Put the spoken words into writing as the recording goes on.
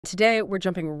Today, we're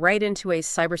jumping right into a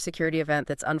cybersecurity event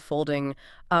that's unfolding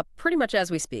pretty much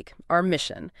as we speak, our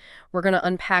mission. We're going to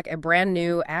unpack a brand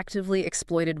new, actively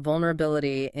exploited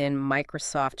vulnerability in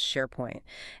Microsoft SharePoint.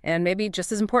 And maybe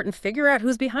just as important, figure out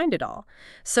who's behind it all.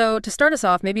 So to start us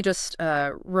off, maybe just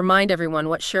remind everyone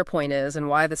what SharePoint is and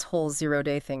why this whole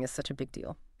zero-day thing is such a big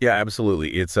deal. Yeah,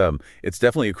 absolutely. It's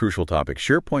definitely a crucial topic.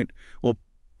 SharePoint, well,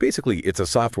 basically, it's a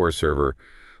software server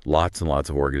lots and lots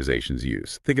of organizations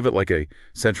use. Think of it like a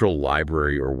central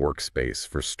library or workspace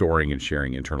for storing and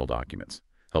sharing internal documents.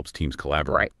 Helps teams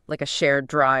collaborate. Right, like a shared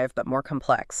drive, but more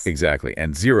complex. Exactly.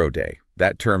 And zero day.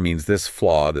 That term means this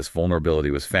flaw, this vulnerability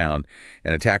was found,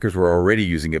 and attackers were already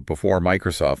using it before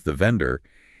Microsoft, the vendor,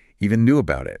 even knew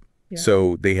about it. Yeah.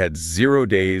 So they had 0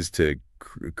 days to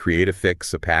create a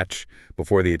fix, a patch,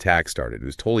 before the attack started. It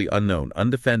was totally unknown,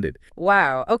 undefended.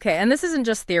 Wow. Okay. And this isn't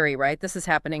just theory, right? This is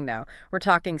happening now. We're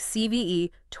talking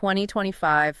CVE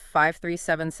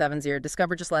 2025-53770,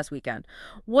 discovered just last weekend.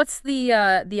 What's the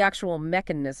actual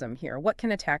mechanism here? What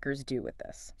can attackers do with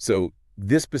this? So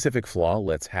this specific flaw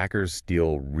lets hackers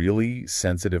steal really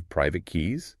sensitive private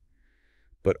keys,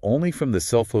 but only from the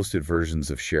self-hosted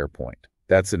versions of SharePoint.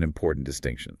 That's an important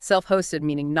distinction. Self-hosted,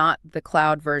 meaning not the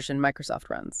cloud version Microsoft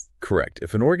runs. Correct.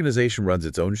 If an organization runs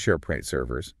its own SharePoint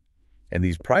servers, and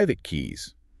these private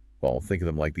keys, well, think of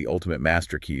them like the ultimate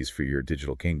master keys for your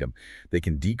digital kingdom, they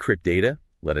can decrypt data,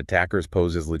 let attackers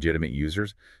pose as legitimate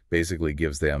users, basically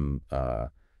gives them a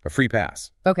free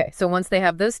pass. Okay, so once they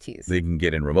have those keys. They can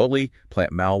get in remotely,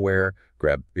 plant malware,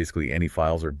 grab basically any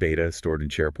files or data stored in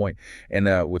SharePoint. And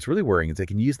what's really worrying is they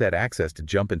can use that access to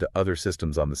jump into other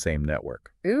systems on the same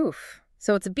network. Oof.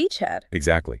 So it's a beachhead.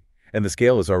 Exactly. And the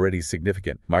scale is already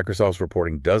significant. Microsoft's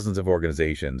reporting dozens of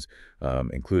organizations,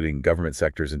 including government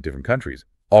sectors in different countries,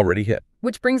 already hit.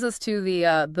 Which brings us to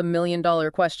the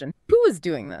million-dollar question. Who is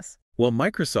doing this? Well,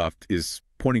 Microsoft is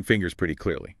pointing fingers pretty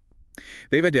clearly.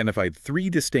 They've identified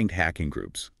 3 distinct hacking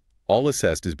groups, all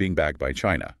assessed as being backed by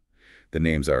China. The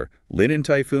names are Linen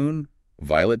Typhoon,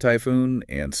 Violet Typhoon,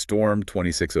 and Storm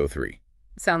 2603.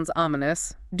 Sounds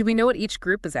ominous. Do we know what each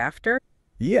group is after?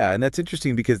 Yeah, and that's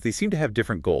interesting because they seem to have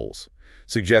different goals,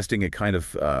 suggesting a kind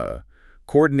of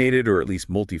coordinated or at least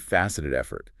multifaceted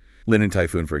effort. Linen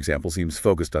Typhoon, for example, seems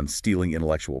focused on stealing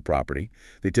intellectual property.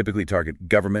 They typically target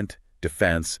government,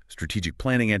 defense, strategic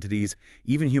planning entities,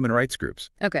 even human rights groups.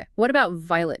 Okay, what about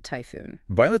Violet Typhoon?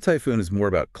 Violet Typhoon is more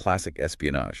about classic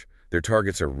espionage. Their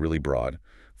targets are really broad.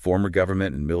 Former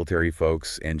government and military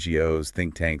folks, NGOs,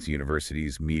 think tanks,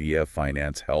 universities, media,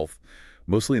 finance, health,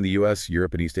 mostly in the US,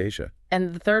 Europe, and East Asia.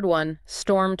 And the third one,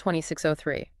 Storm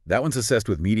 2603. That one's assessed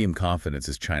with medium confidence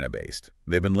as China-based.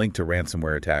 They've been linked to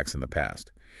ransomware attacks in the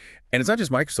past. And it's not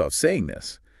just Microsoft saying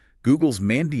this. Google's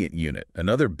Mandiant unit,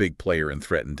 another big player in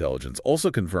threat intelligence,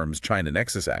 also confirms China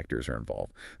Nexus actors are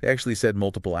involved. They actually said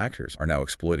multiple actors are now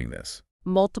exploiting this.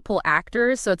 Multiple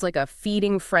actors, so it's like a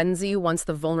feeding frenzy once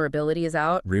the vulnerability is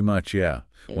out? Pretty much, yeah.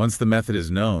 Once the method is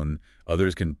known,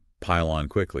 others can pile on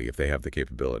quickly if they have the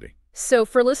capability. So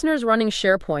for listeners running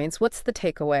SharePoints, what's the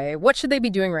takeaway? What should they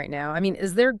be doing right now? I mean,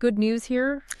 is there good news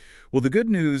here? Well, the good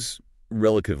news,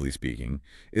 relatively speaking,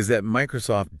 is that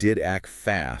Microsoft did act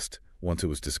fast once it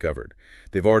was discovered.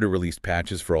 They've already released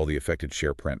patches for all the affected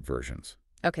SharePoint versions.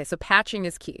 Okay, so patching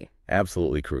is key.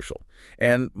 Absolutely crucial.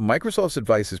 And Microsoft's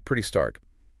advice is pretty stark.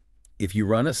 If you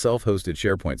run a self-hosted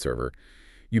SharePoint server,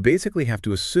 you basically have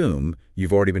to assume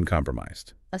you've already been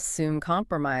compromised. Assume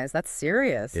compromise. That's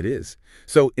serious. It is.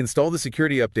 So install the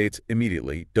security updates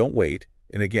immediately. Don't wait.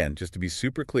 And again, just to be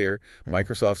super clear,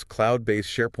 Microsoft's cloud-based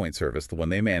SharePoint service, the one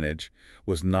they manage,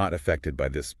 was not affected by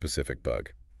this specific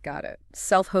bug. Got it.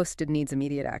 Self-hosted needs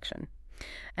immediate action.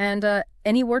 And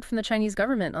any word from the Chinese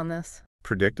government on this?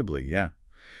 Predictably, yeah.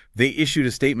 They issued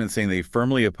a statement saying they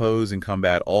firmly oppose and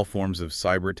combat all forms of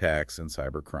cyber attacks and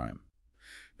cybercrime.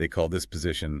 They call this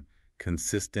position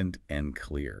consistent and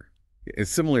clear.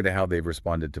 It's similar to how they've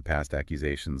responded to past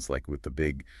accusations, like with the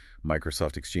big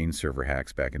Microsoft Exchange server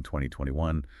hacks back in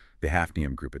 2021, the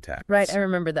Hafnium group attack. Right, I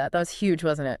remember that. That was huge,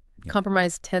 wasn't it? Yeah.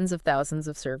 Compromised tens of thousands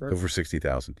of servers. Over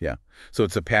 60,000, yeah. So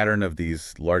it's a pattern of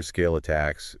these large-scale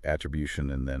attacks,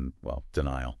 attribution, and then, well,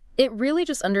 denial. It really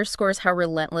just underscores how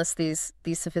relentless these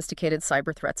sophisticated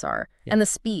cyber threats are. Yeah. And the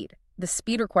speed. The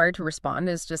speed required to respond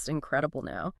is just incredible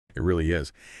now. It really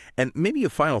is. And maybe a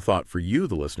final thought for you,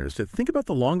 the listeners, to think about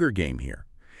the longer game here.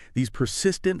 These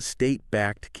persistent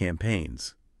state-backed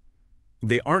campaigns.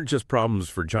 They aren't just problems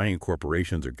for giant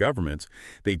corporations or governments.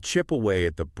 They chip away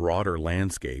at the broader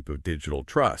landscape of digital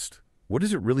trust, What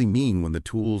does it really mean when the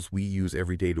tools we use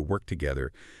every day to work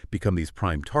together become these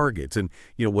prime targets? And,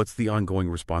 what's the ongoing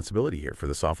responsibility here for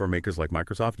the software makers like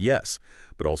Microsoft? Yes,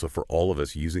 but also for all of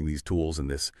us using these tools in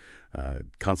this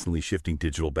constantly shifting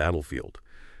digital battlefield.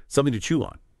 Something to chew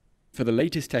on. For the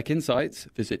latest tech insights,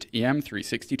 visit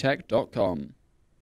em360tech.com.